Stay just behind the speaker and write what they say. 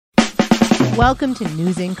Welcome to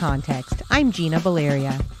News in Context. I'm Gina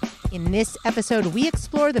Valeria. In this episode, we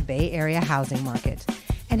explore the Bay Area housing market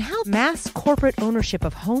and how mass corporate ownership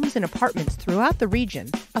of homes and apartments throughout the region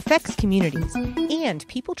affects communities and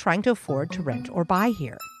people trying to afford to rent or buy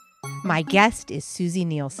here. My guest is Susie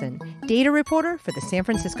Neilson, data reporter for the San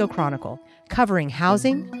Francisco Chronicle, covering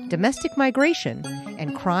housing, domestic migration,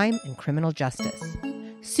 and crime and criminal justice.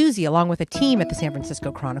 Susie, along with a team at the San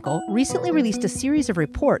Francisco Chronicle, recently released a series of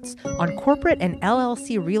reports on corporate and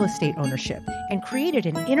LLC real estate ownership and created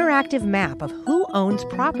an interactive map of who owns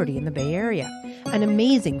property in the Bay Area, an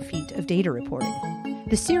amazing feat of data reporting.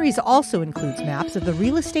 The series also includes maps of the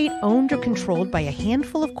real estate owned or controlled by a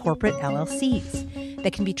handful of corporate LLCs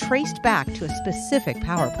that can be traced back to a specific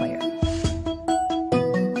power player.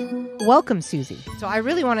 Welcome, Susie. So I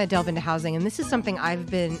really want to delve into housing, and this is something I've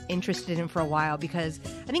been interested in for a while because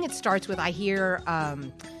I think it starts with I hear,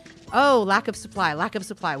 lack of supply.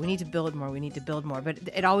 We need to build more. But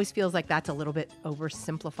it always feels like that's a little bit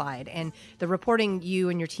oversimplified. And the reporting you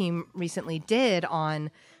and your team recently did on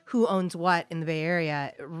who owns what in the Bay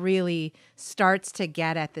Area really starts to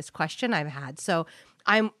get at this question I've had. So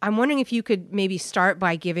I'm wondering if you could maybe start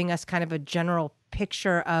by giving us kind of a general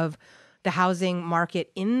picture of the housing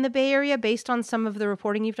market in the Bay Area based on some of the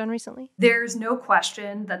reporting you've done recently? There's no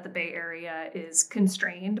question that the Bay Area is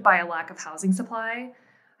constrained by a lack of housing supply.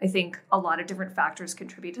 I think a lot of different factors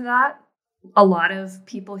contribute to that. A lot of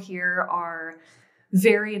people here are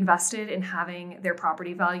very invested in having their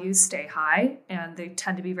property values stay high, and they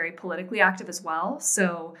tend to be very politically active as well.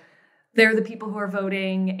 So they're the people who are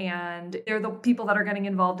voting, and they're the people that are getting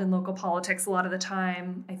involved in local politics a lot of the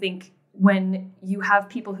time. I think when you have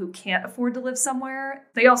people who can't afford to live somewhere,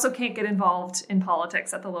 they also can't get involved in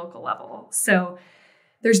politics at the local level. So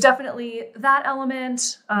there's definitely that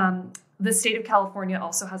element. The state of California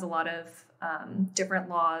also has a lot of different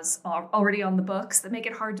laws already on the books that make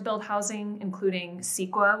it hard to build housing, including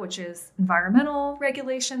CEQA, which is environmental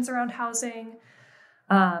regulations around housing.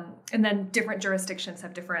 And then different jurisdictions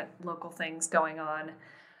have different local things going on.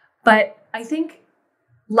 But I think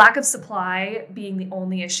lack of supply being the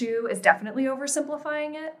only issue is definitely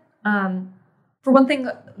oversimplifying it. For one thing,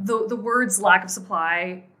 the words lack of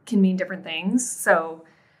supply can mean different things. So,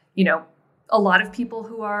 a lot of people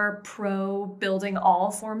who are pro building all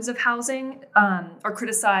forms of housing are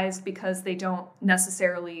criticized because they don't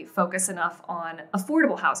necessarily focus enough on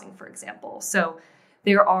affordable housing, for example. So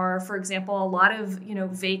there are, for example, a lot of,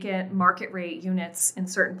 vacant market rate units in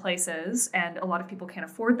certain places, and a lot of people can't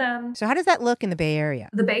afford them. So how does that look in the Bay Area?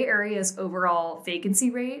 The Bay Area's overall vacancy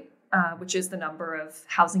rate, which is the number of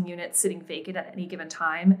housing units sitting vacant at any given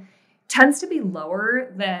time, tends to be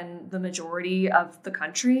lower than the majority of the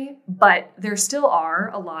country, but there still are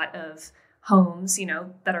a lot of homes,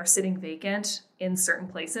 that are sitting vacant in certain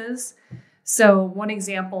places. So one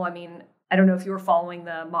example, I don't know if you were following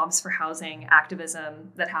the Moms for Housing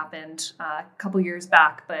activism that happened a couple years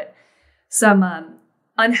back, but some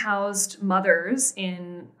unhoused mothers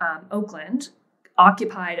in Oakland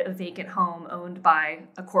occupied a vacant home owned by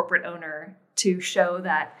a corporate owner to show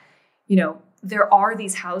that, there are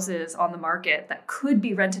these houses on the market that could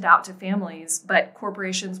be rented out to families, but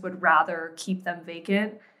corporations would rather keep them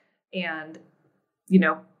vacant and,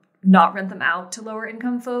 not rent them out to lower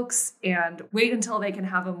income folks and wait until they can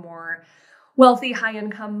have a more wealthy, high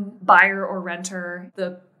income buyer or renter.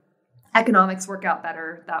 The economics work out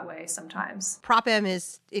better that way sometimes. Prop M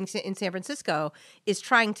is in San Francisco is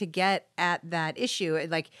trying to get at that issue.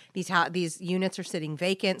 Like these units are sitting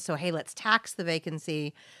vacant. So, hey, let's tax the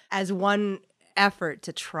vacancy as one effort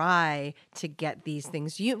to try to get these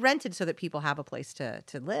things rented so that people have a place to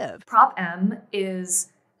live. Prop M is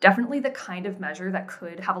definitely the kind of measure that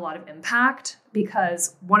could have a lot of impact,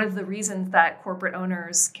 because one of the reasons that corporate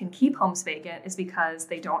owners can keep homes vacant is because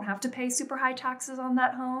they don't have to pay super high taxes on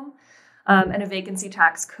that home. And a vacancy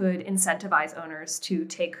tax could incentivize owners to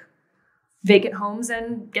take vacant homes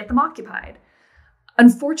and get them occupied.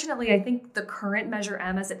 Unfortunately, I think the current Measure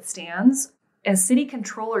M as it stands, a city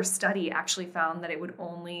controller study actually found that it would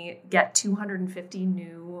only get 250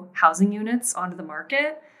 new housing units onto the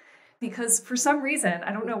market. Because for some reason,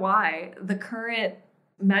 I don't know why, the current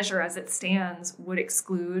measure as it stands would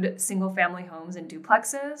exclude single-family homes and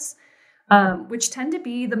duplexes, which tend to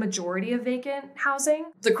be the majority of vacant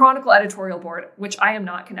housing. The Chronicle editorial board, which I am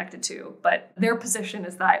not connected to, but their position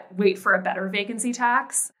is that wait for a better vacancy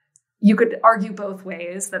tax. You could argue both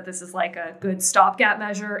ways, that this is like a good stopgap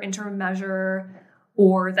measure, interim measure,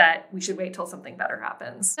 or that we should wait till something better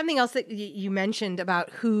happens. Something else that you mentioned about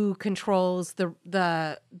who controls the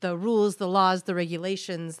rules, the laws, the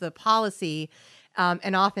regulations, the policy,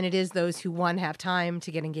 And often it is those who, one, have time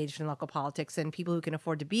to get engaged in local politics and people who can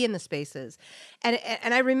afford to be in the spaces. And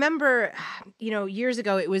I remember, years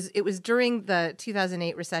ago, it was during the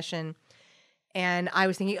 2008 recession. And I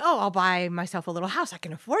was thinking, oh, I'll buy myself a little house. I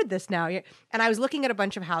can afford this now. And I was looking at a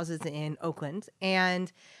bunch of houses in Oakland. And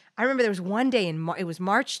I remember there was one day it was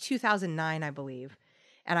March 2009, I believe.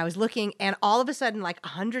 And I was looking, and all of a sudden, like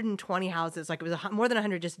 120 houses, like it was more than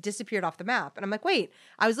 100, just disappeared off the map. And I'm like, wait,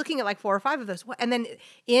 I was looking at like 4 or 5 of those. And then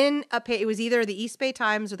it was either the East Bay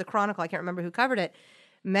Times or the Chronicle, I can't remember who covered it,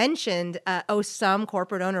 mentioned, some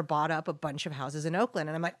corporate owner bought up a bunch of houses in Oakland.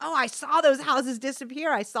 And I'm like, oh, I saw those houses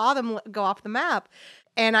disappear. I saw them go off the map.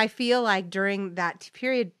 And I feel like during that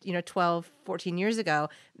period, 12, 14 years ago,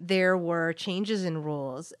 there were changes in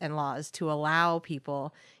rules and laws to allow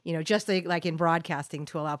people, just like in broadcasting,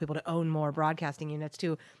 to allow people to own more broadcasting units,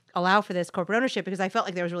 to allow for this corporate ownership, because I felt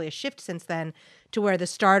like there was really a shift since then to where the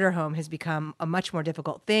starter home has become a much more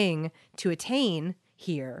difficult thing to attain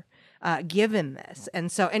here. Given this.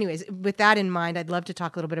 And so anyways, with that in mind, I'd love to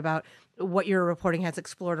talk a little bit about what your reporting has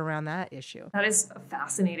explored around that issue. That is a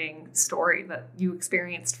fascinating story that you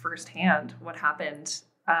experienced firsthand, what happened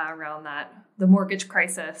around the mortgage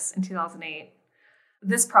crisis in 2008.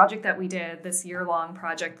 This project that we did, this year-long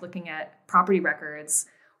project looking at property records,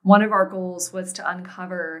 one of our goals was to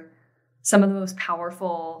uncover some of the most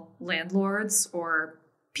powerful landlords or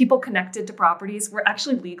people connected to properties. We're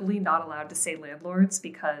actually legally not allowed to say landlords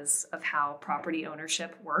because of how property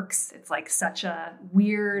ownership works. It's like such a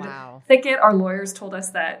weird thicket. Our lawyers told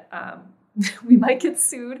us that we might get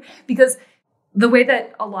sued because the way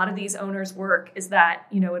that a lot of these owners work is that,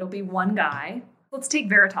 it'll be one guy. Let's take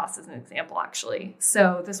Veritas as an example, actually.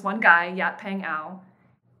 So this one guy, Yat Peng Ao,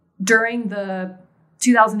 during the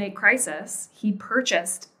 2008 crisis, he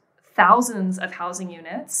purchased thousands of housing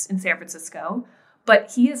units in San Francisco,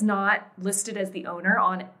 but he is not listed as the owner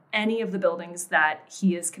on any of the buildings that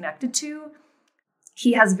he is connected to.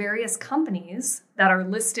 He has various companies that are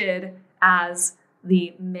listed as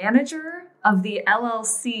the manager of the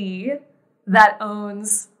LLC that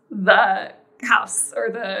owns the house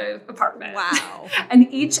or the apartment. Wow.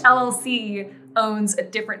 And each LLC owns a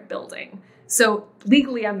different building. So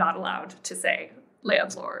legally, I'm not allowed to say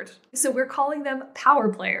landlord. So we're calling them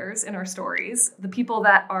power players in our stories, the people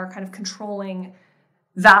that are kind of controlling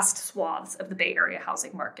vast swaths of the Bay Area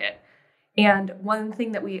housing market. And one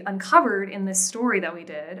thing that we uncovered in this story that we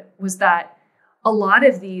did was that a lot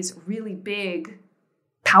of these really big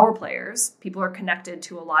power players, people are connected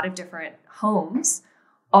to a lot of different homes,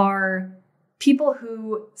 are people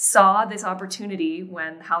who saw this opportunity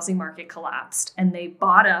when the housing market collapsed, and they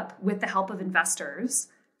bought up, with the help of investors,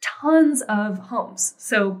 tons of homes.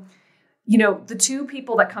 So, the two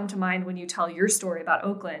people that come to mind when you tell your story about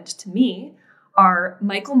Oakland to me are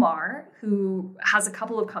Michael Marr, who has a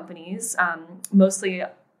couple of companies, mostly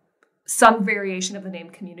some variation of the name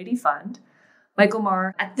Community Fund. Michael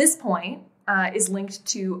Marr, at this point, is linked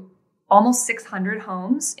to almost 600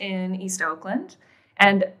 homes in East Oakland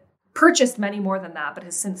and purchased many more than that, but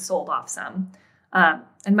has since sold off some.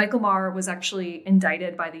 And Michael Marr was actually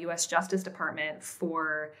indicted by the U.S. Justice Department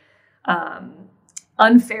for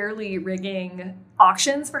unfairly rigging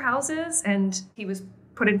auctions for houses, and he was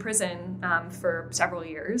put in prison for several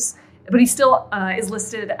years. But he still is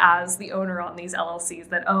listed as the owner on these LLCs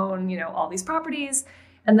that own, all these properties.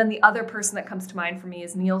 And then the other person that comes to mind for me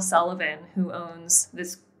is Neil Sullivan, who owns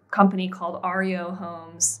this company called REO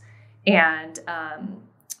Homes and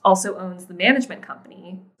also owns the management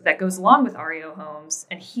company that goes along with REO Homes.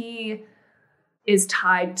 And he is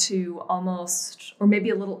tied to almost, or maybe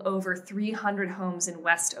a little over 300 homes in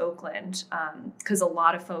West Oakland, because a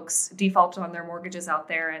lot of folks defaulted on their mortgages out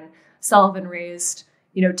there. And Sullivan raised,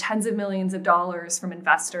 tens of millions of dollars from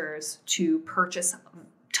investors to purchase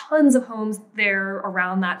tons of homes there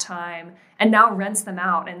around that time, and now rents them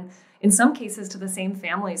out. And in some cases to the same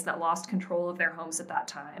families that lost control of their homes at that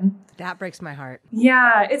time. That breaks my heart.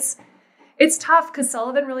 Yeah, it's tough because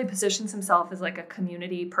Sullivan really positions himself as like a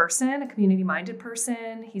community person, a community-minded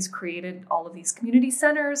person. He's created all of these community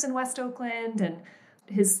centers in West Oakland, and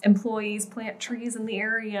his employees plant trees in the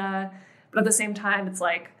area. But at the same time, it's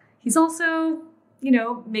like he's also,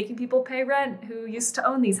 making people pay rent who used to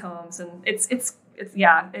own these homes. And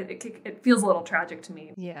it feels a little tragic to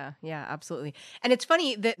me. Yeah, absolutely. And it's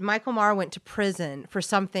funny that Michael Marr went to prison for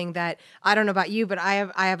something that, I don't know about you, but I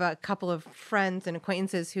have a couple of friends and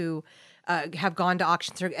acquaintances who have gone to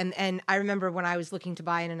auctions. And I remember when I was looking to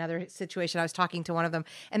buy in another situation, I was talking to one of them,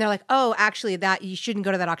 and they're like, "Oh, actually, that you shouldn't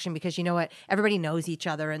go to that auction because you know what? Everybody knows each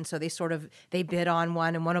other, and so they bid on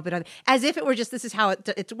one and one will bid on, as if it were just this is how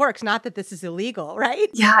it works, not that this is illegal, right?"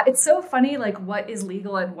 Yeah, it's so funny, like what is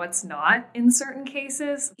legal and what's not in certain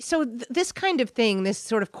cases. So this kind of thing, this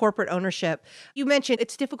sort of corporate ownership, you mentioned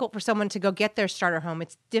it's difficult for someone to go get their starter home.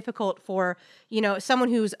 It's difficult for, someone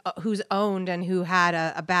who's owned and who had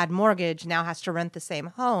a bad mortgage now has to rent the same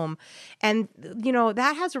home. And,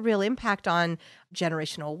 that has a real impact on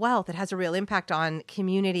generational wealth. It has a real impact on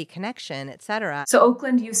community connection, et cetera. So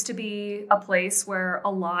Oakland used to be a place where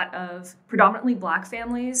a lot of predominantly Black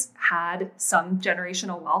families had some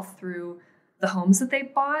generational wealth through the homes that they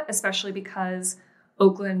bought, especially because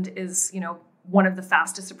Oakland is, one of the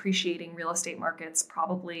fastest appreciating real estate markets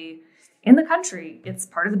probably in the country. It's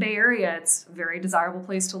part of the Bay Area. It's a very desirable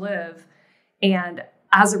place to live. And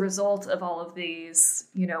as a result of all of these,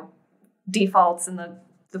 defaults and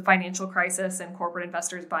the financial crisis and corporate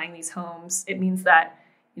investors buying these homes, it means that,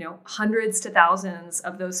 hundreds to thousands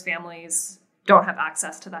of those families don't have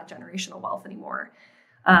access to that generational wealth anymore.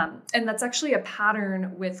 And that's actually a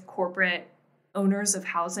pattern with corporate owners of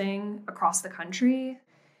housing across the country.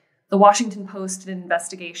 The Washington Post did an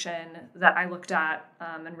investigation that I looked at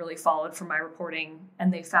and really followed from my reporting,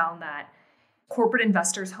 and they found that corporate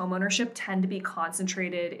investors' homeownership tend to be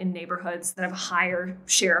concentrated in neighborhoods that have a higher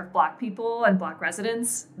share of Black people and Black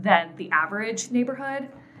residents than the average neighborhood.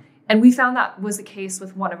 And we found that was the case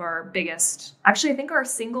with one of our biggest, actually I think our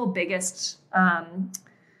single biggest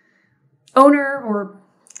owner or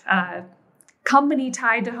company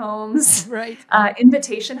tied to homes, right?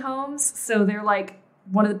 Invitation Homes. So they're like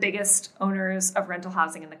one of the biggest owners of rental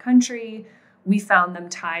housing in the country. We found them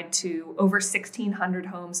tied to over 1,600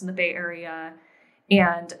 homes in the Bay Area.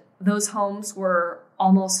 And those homes were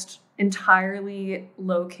almost entirely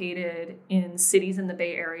located in cities in the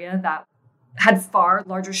Bay Area that had far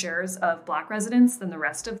larger shares of Black residents than the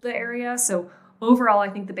rest of the area. So overall, I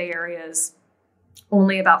think the Bay Area is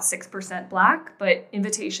only about 6% Black, but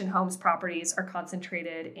Invitation Homes properties are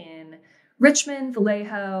concentrated in Richmond,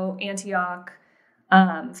 Vallejo, Antioch,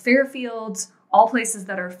 Fairfield, all places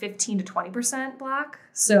that are 15 to 20% Black.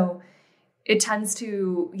 So it tends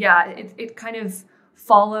to, it kind of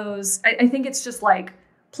follows. I think it's just like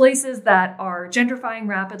places that are gentrifying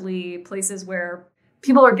rapidly, places where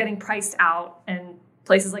people are getting priced out, and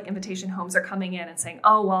places like Invitation Homes are coming in and saying,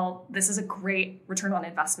 oh, well, this is a great return on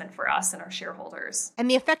investment for us and our shareholders. And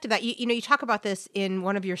the effect of that, you talk about this in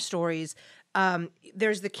one of your stories.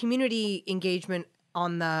 There's the community engagement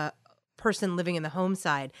on the person living in the home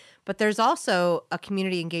side, but there's also a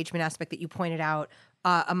community engagement aspect that you pointed out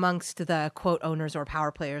amongst the quote owners or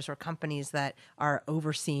power players or companies that are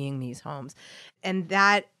overseeing these homes. And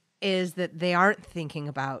that is that they aren't thinking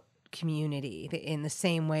about community in the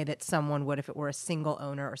same way that someone would if it were a single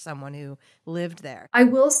owner or someone who lived there. I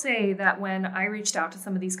will say that when I reached out to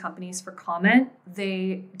some of these companies for comment,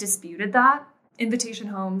 they disputed that. Invitation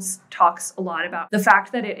Homes talks a lot about the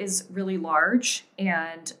fact that it is really large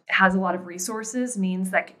and has a lot of resources means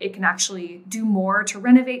that it can actually do more to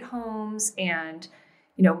renovate homes and,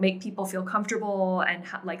 make people feel comfortable and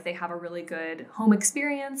like they have a really good home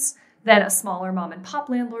experience than a smaller mom and pop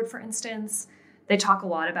landlord, for instance. They talk a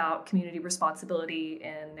lot about community responsibility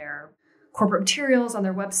in their corporate materials on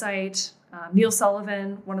their website. Neil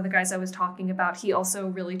Sullivan, one of the guys I was talking about, he also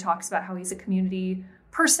really talks about how he's a community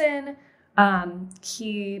person.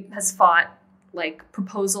 He has fought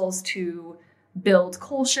proposals to build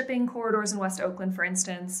coal shipping corridors in West Oakland, for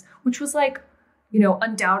instance, which was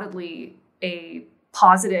undoubtedly a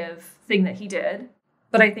positive thing that he did.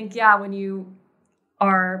 But I think, when you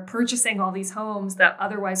are purchasing all these homes that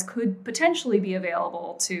otherwise could potentially be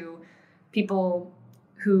available to people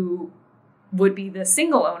who would be the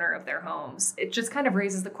single owner of their homes, it just kind of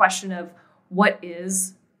raises the question of what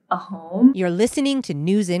is a home. You're listening to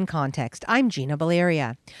News in Context. I'm Gina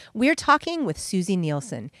Valeria. We're talking with Susie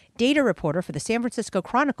Neilson, data reporter for the San Francisco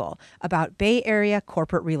Chronicle, about Bay Area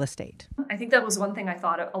corporate real estate. I think that was one thing I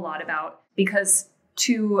thought a lot about, because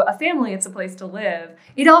to a family, it's a place to live.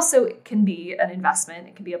 It also can be an investment.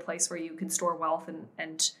 It can be a place where you can store wealth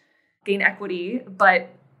and gain equity. But,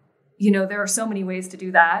 there are so many ways to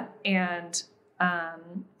do that. And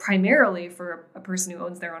primarily for a person who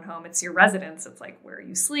owns their own home, it's your residence. It's like where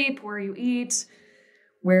you sleep, where you eat,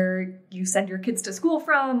 where you send your kids to school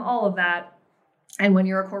from, all of that. And when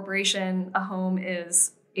you're a corporation, a home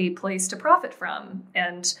is a place to profit from.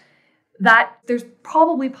 And that there's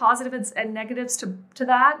probably positives and negatives to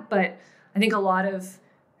that. But I think a lot of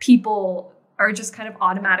people are just kind of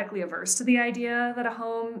automatically averse to the idea that a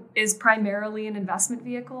home is primarily an investment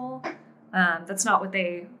vehicle. That's not what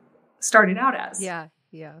they started out as. Yeah.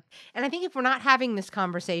 Yeah. And I think if we're not having this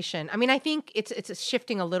conversation, I mean, I think it's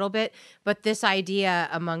shifting a little bit, but this idea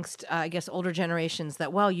amongst, I guess, older generations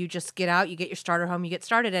that, well, you just get out, you get your starter home, you get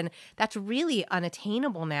started. And that's really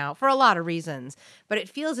unattainable now for a lot of reasons. But it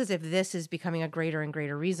feels as if this is becoming a greater and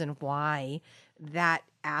greater reason why that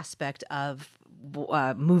aspect of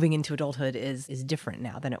moving into adulthood is different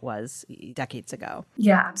now than it was decades ago.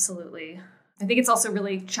 Yeah, absolutely. I think it's also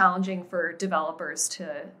really challenging for developers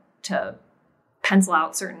to pencil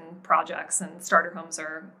out certain projects, and starter homes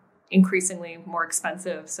are increasingly more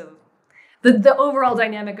expensive. So the overall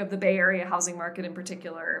dynamic of the Bay Area housing market in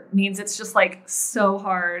particular means it's just like so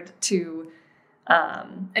hard to,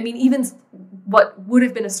 even what would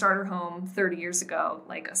have been a starter home 30 years ago,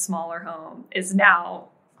 like a smaller home, is now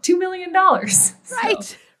 $2 million.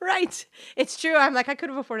 Right. Right. It's true. I'm like, I could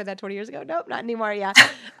have afforded that 20 years ago. Nope, not anymore. Yeah.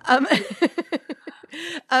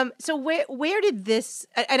 So where did this,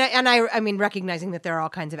 I mean, recognizing that there are all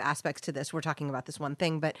kinds of aspects to this, we're talking about this one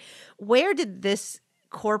thing, but where did this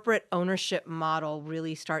corporate ownership model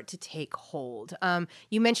really start to take hold?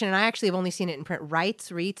 You mentioned, and I actually have only seen it in print,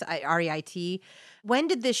 REITs, REIT. When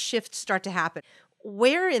did this shift start to happen?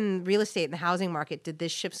 Where in real estate and the housing market did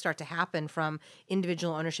this shift start to happen from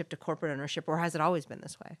individual ownership to corporate ownership, or has it always been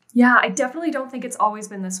this way? Yeah, I definitely don't think it's always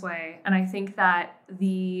been this way. And I think that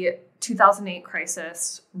the 2008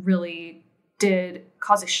 crisis really did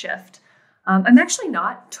cause a shift. I'm actually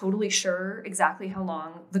not totally sure exactly how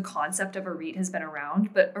long the concept of a REIT has been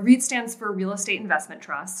around, but a REIT stands for Real Estate Investment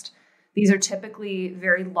Trust. These are typically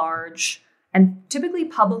very large and typically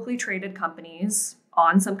publicly traded companies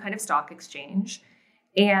on some kind of stock exchange.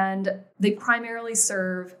 And they primarily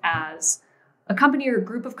serve as a company or a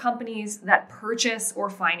group of companies that purchase or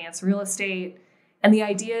finance real estate. And the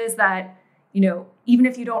idea is that, even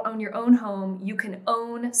if you don't own your own home, you can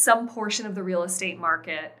own some portion of the real estate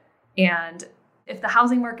market. And if the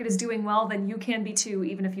housing market is doing well, then you can be too,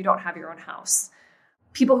 even if you don't have your own house.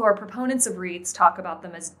 People who are proponents of REITs talk about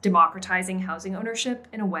them as democratizing housing ownership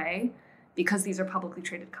in a way, because these are publicly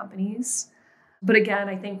traded companies. But again,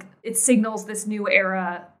 I think it signals this new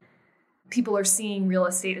era. People are seeing real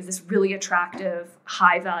estate as this really attractive,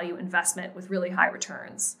 high value investment with really high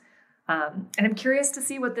returns. And I'm curious to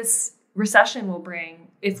see what this recession will bring.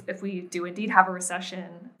 If we do indeed have a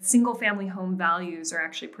recession, single family home values are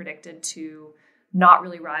actually predicted to not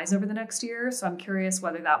really rise over the next year. So I'm curious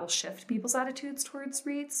whether that will shift people's attitudes towards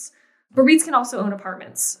REITs. But REITs can also own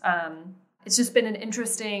apartments. It's just been an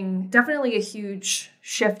interesting, definitely a huge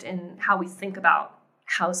shift in how we think about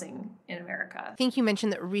housing in America. I think you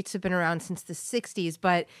mentioned that REITs have been around since the 60s,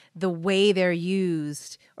 but the way they're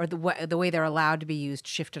used, or the way they're allowed to be used,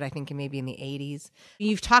 shifted, I think, maybe in the 80s.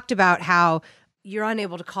 You've talked about how you're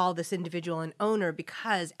unable to call this individual an owner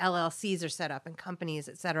because LLCs are set up and companies,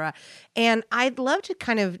 et cetera. And I'd love to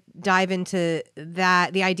kind of dive into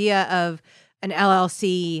that, the idea of an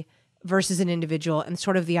LLC versus an individual, and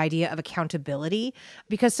sort of the idea of accountability,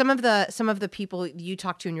 because some of the people you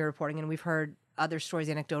talk to in your reporting, and we've heard other stories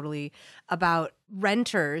anecdotally about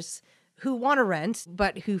renters who want to rent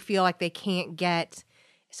but who feel like they can't get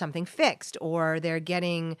something fixed, or they're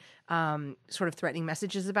getting sort of threatening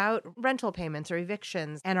messages about rental payments or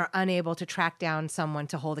evictions and are unable to track down someone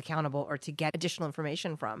to hold accountable or to get additional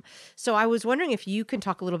information from. So I was wondering if you can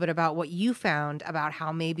talk a little bit about what you found about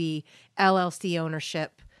how maybe LLC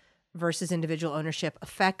ownership versus individual ownership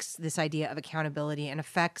affects this idea of accountability and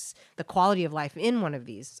affects the quality of life in one of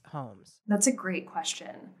these homes. That's a great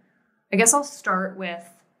question. I guess I'll start with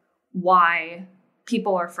why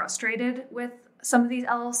people are frustrated with some of these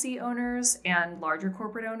LLC owners and larger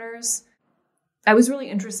corporate owners. I was really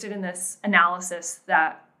interested in this analysis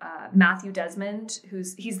that Matthew Desmond,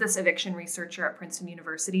 he's this eviction researcher at Princeton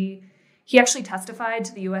University, he actually testified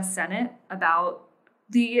to the U.S. Senate about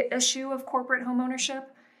the issue of corporate home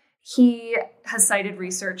ownership. He has cited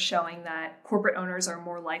research showing that corporate owners are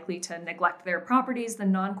more likely to neglect their properties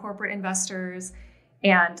than non-corporate investors,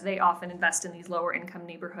 and they often invest in these lower income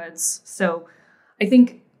neighborhoods. So I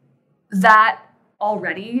think that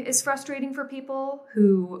already is frustrating for people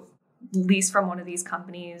who lease from one of these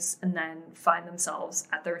companies and then find themselves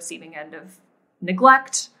at the receiving end of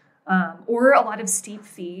neglect or a lot of steep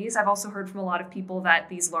fees. I've also heard from a lot of people that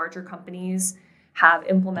these larger companies have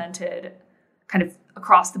implemented kind of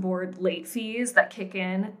across the board late fees that kick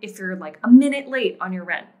in if you're like a minute late on your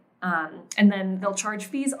rent. And then they'll charge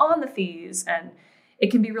fees on the fees. And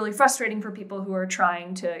it can be really frustrating for people who are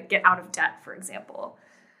trying to get out of debt, for example.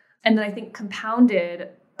 And then I think compounded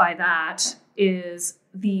by that is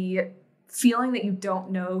the feeling that you don't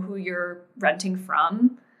know who you're renting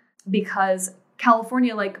from, because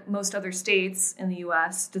California, like most other states in the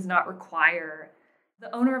US, does not require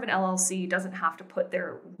the owner of an LLC doesn't have to put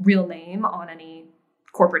their real name on any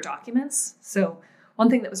corporate documents. So one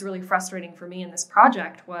thing that was really frustrating for me in this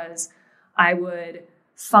project was I would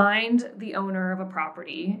find the owner of a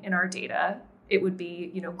property in our data. It would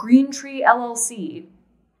be, Green Tree LLC.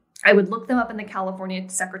 I would look them up in the California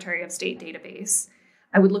Secretary of State database.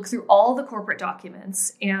 I would look through all the corporate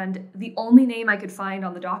documents, and the only name I could find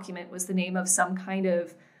on the document was the name of some kind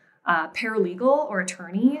of paralegal or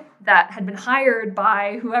attorney that had been hired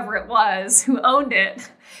by whoever it was who owned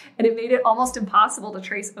it. And it made it almost impossible to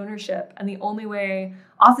trace ownership. And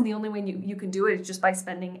often the only way you can do it is just by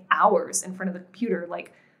spending hours in front of the computer,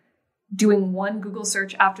 like doing one Google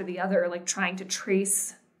search after the other, like trying to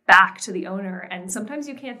trace back to the owner. And sometimes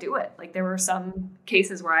you can't do it. Like there were some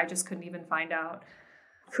cases where I just couldn't even find out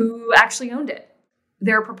who actually owned it.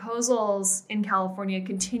 There are proposals in California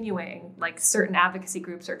continuing, like certain advocacy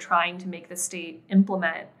groups are trying to make the state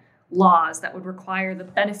implement laws that would require the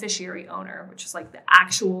beneficiary owner, which is like the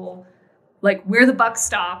actual, like where the buck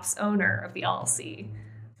stops owner of the LLC.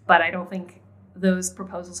 But I don't think those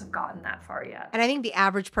proposals have gotten that far yet. And I think the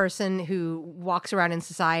average person who walks around in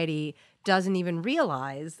society doesn't even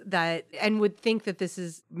realize that and would think that this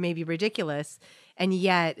is maybe ridiculous. And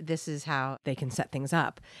yet this is how they can set things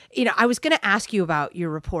up. I was going to ask you about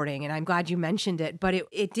your reporting, and I'm glad you mentioned it, but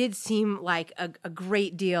it did seem like a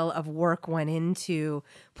great deal of work went into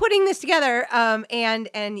putting this together.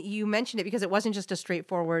 And you mentioned it because it wasn't just a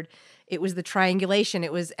straightforward, it was the triangulation.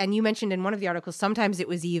 And you mentioned in one of the articles, sometimes it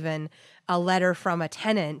was even a letter from a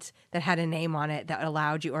tenant that had a name on it that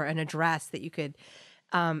allowed you, or an address that you could,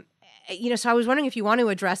 so I was wondering if you want to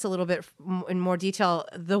address a little bit in more detail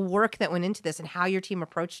the work that went into this and how your team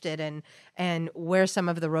approached it and where some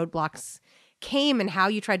of the roadblocks came and how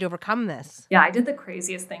you tried to overcome this. Yeah, I did the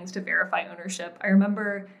craziest things to verify ownership. I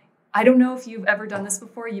remember, I don't know if you've ever done this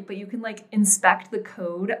before, but you can like inspect the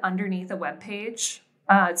code underneath a web page.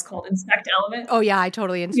 It's called Inspect Element. Oh yeah, I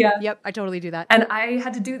totally Yep, I totally do that. And I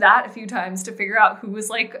had to do that a few times to figure out who was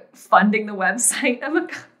like funding the website of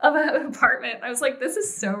an apartment. I was like, this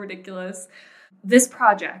is so ridiculous. This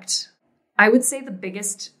project, I would say the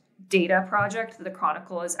biggest data project that the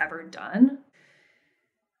Chronicle has ever done.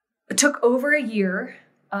 It took over a year.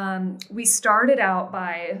 We started out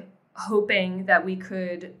by hoping that we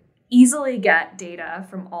could easily get data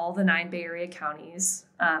from all the 9 Bay Area counties.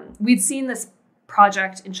 We'd seen this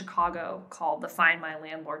project in Chicago called the Find My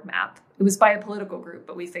Landlord Map. It was by a political group,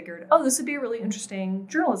 but we figured, this would be a really interesting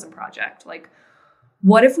journalism project. Like,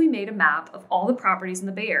 what if we made a map of all the properties in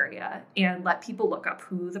the Bay Area and let people look up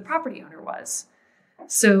who the property owner was?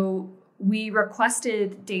 So we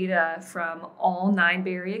requested data from all 9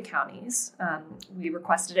 Bay Area counties. We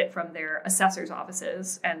requested it from their assessor's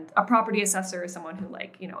offices, and a property assessor is someone who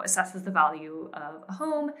assesses the value of a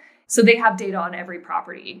home. So they have data on every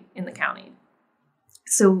property in the county.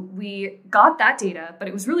 So we got that data, but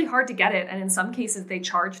it was really hard to get it. And in some cases, they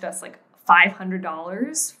charged us like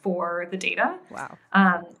 $500 for the data.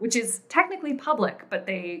 Wow. Which is technically public, but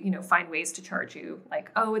they, find ways to charge you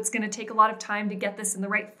like, it's going to take a lot of time to get this in the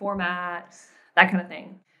right format, that kind of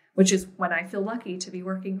thing, which is when I feel lucky to be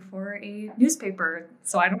working for a newspaper,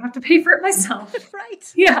 so I don't have to pay for it myself.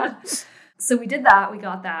 Right. Yeah. So we did that. We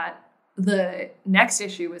got that. The next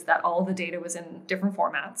issue was that all the data was in different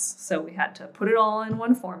formats. So we had to put it all in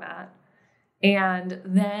one format. And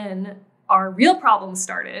then our real problem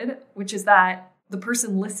started, which is that the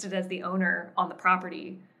person listed as the owner on the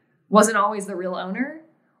property wasn't always the real owner,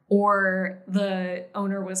 or the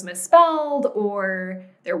owner was misspelled, or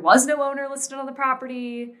there was no owner listed on the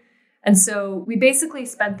property. And so we basically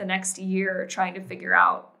spent the next year trying to figure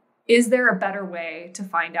out, is there a better way to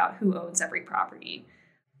find out who owns every property?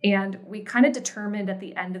 And we kind of determined at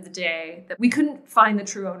the end of the day that we couldn't find the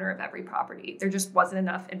true owner of every property. There just wasn't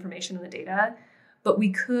enough information in the data, but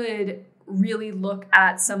we could really look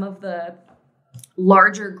at some of the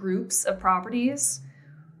larger groups of properties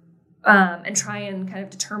and try and kind of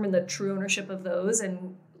determine the true ownership of those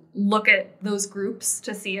and look at those groups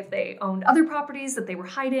to see if they owned other properties that they were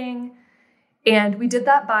hiding. And we did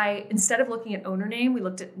that by, instead of looking at owner name, we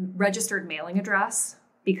looked at registered mailing address,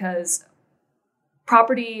 because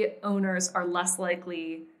property owners are less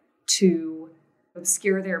likely to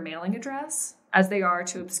obscure their mailing address as they are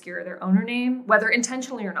to obscure their owner name, whether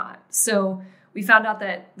intentionally or not. So we found out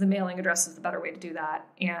that the mailing address is the better way to do that.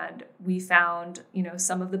 And we found,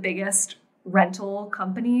 some of the biggest rental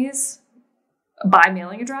companies by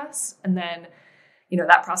mailing address. And then,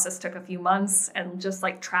 that process took a few months, and just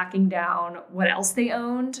like tracking down what else they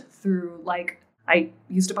owned through I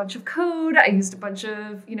used a bunch of code. I used a bunch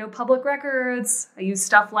of, public records. I used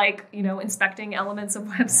stuff like, inspecting elements of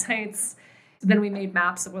websites. Then we made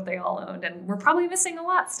maps of what they all owned, and we're probably missing a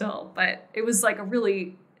lot still, but it was like a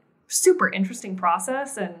really super interesting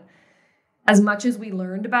process. And as much as we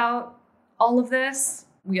learned about all of this,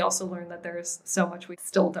 we also learned that there's so much we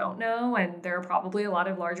still don't know. And there are probably a lot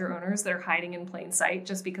of larger owners that are hiding in plain sight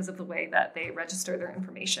just because of the way that they register their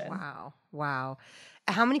information. Wow.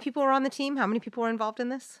 How many people were on the team? How many people were involved in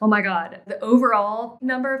this? Oh my God. The overall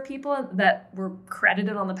number of people that were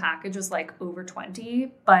credited on the package was like over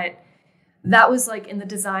 20, but that was like in the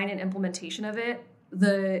design and implementation of it.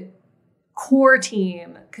 The core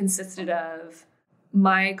team consisted of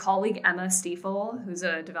my colleague, Emma Stiefel, who's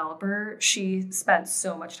a developer. She spent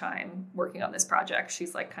so much time working on this project.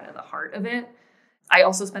 She's like kind of the heart of it. I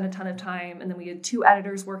also spent a ton of time, and then we had 2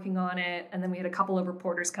 editors working on it, and then we had a couple of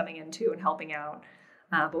reporters coming in too and helping out.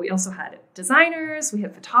 But we also had designers, we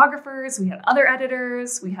had photographers, we had other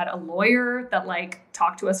editors, we had a lawyer that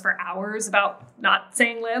talked to us for hours about not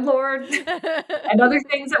saying landlord and other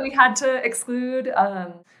things that we had to exclude.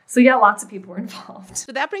 So yeah, lots of people were involved.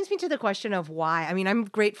 So that brings me to the question of why. I mean, I'm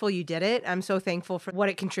grateful you did it. I'm so thankful for what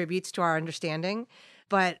it contributes to our understanding.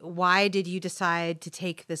 But why did you decide to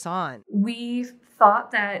take this on? We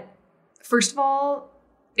thought that, first of all,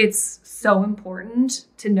 it's so important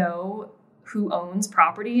to know who owns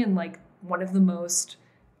property in one of the most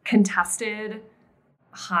contested,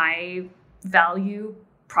 high value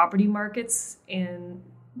property markets in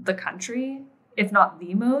the country, if not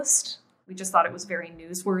the most. We just thought it was very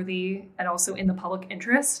newsworthy and also in the public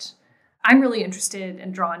interest. I'm really interested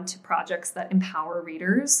and drawn to projects that empower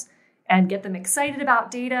readers and get them excited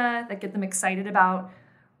about data, that get them excited about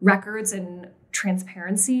records and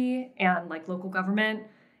transparency and local government.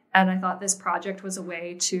 And I thought this project was a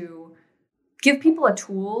way to give people a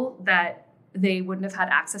tool that they wouldn't have had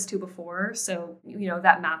access to before. So,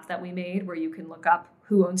 that map that we made where you can look up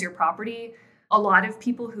who owns your property. A lot of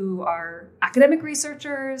people who are academic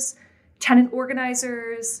researchers, tenant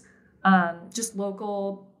organizers, just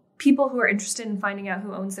local people who are interested in finding out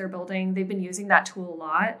who owns their building, they've been using that tool a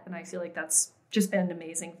lot. And I feel like that's just been an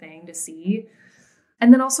amazing thing to see.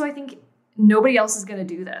 And then also, I think nobody else is going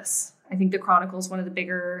to do this. I think the Chronicle is one of the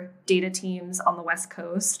bigger data teams on the West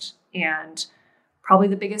Coast and probably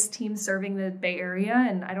the biggest team serving the Bay Area.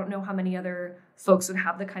 And I don't know how many other folks would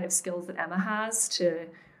have the kind of skills that Emma has to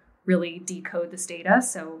really decode this data.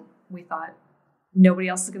 So we thought nobody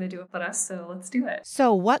else is going to do it but us, so let's do it.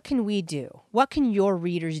 So what can we do? What can your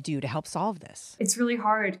readers do to help solve this? It's really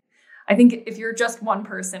hard. I think if you're just one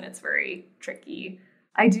person, it's very tricky.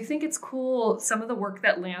 I do think it's cool, some of the work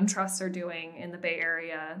that land trusts are doing in the Bay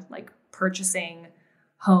Area, like purchasing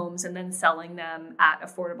homes and then selling them at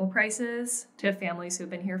affordable prices to families who've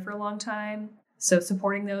been here for a long time. So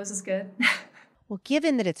supporting those is good. Well,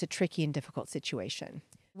 given that it's a tricky and difficult situation,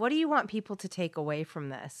 what do you want people to take away from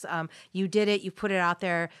this? You did it, you put it out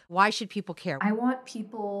there. Why should people care? I want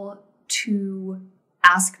people to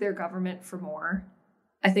ask their government for more.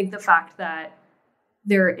 I think the fact that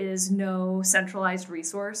there is no centralized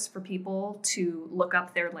resource for people to look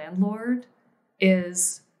up their landlord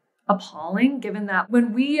is appalling, given that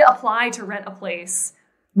when we apply to rent a place,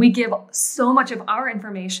 we give so much of our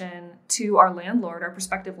information to our landlord, our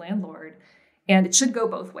prospective landlord, and it should go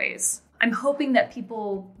both ways. I'm hoping that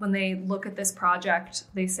people, when they look at this project,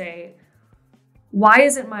 they say, why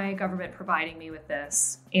isn't my government providing me with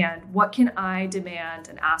this? And what can I demand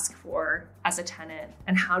and ask for as a tenant?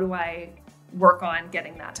 And how do I work on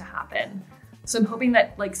getting that to happen? So I'm hoping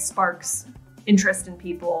that sparks interest in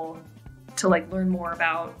people to learn more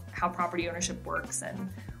about how property ownership works and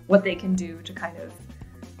what they can do to kind of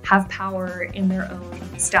have power in their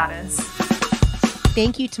own status.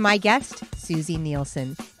 Thank you to my guest, Susie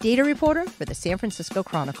Neilson, data reporter for the San Francisco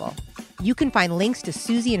Chronicle. You can find links to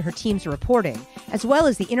Susie and her team's reporting, as well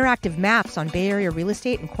as the interactive maps on Bay Area real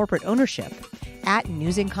estate and corporate ownership at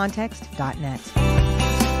newsincontext.net.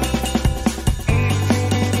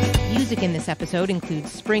 Music in this episode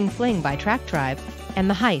includes Spring Fling by Track Tribe and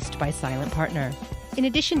The Heist by Silent Partner. In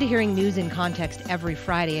addition to hearing News in Context every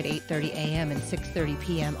Friday at 8:30 a.m. and 6:30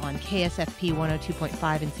 p.m. on KSFP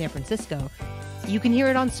 102.5 in San Francisco, you can hear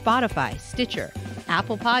it on Spotify, Stitcher,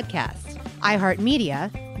 Apple Podcasts,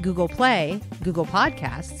 iHeartMedia, Google Play, Google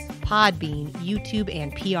Podcasts, Podbean, YouTube,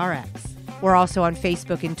 and PRX. We're also on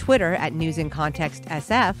Facebook and Twitter at News in Context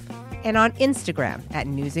SF and on Instagram at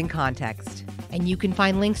News in Context. And you can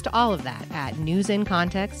find links to all of that at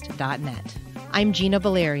newsincontext.net. I'm Gina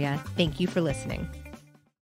Valeria. Thank you for listening.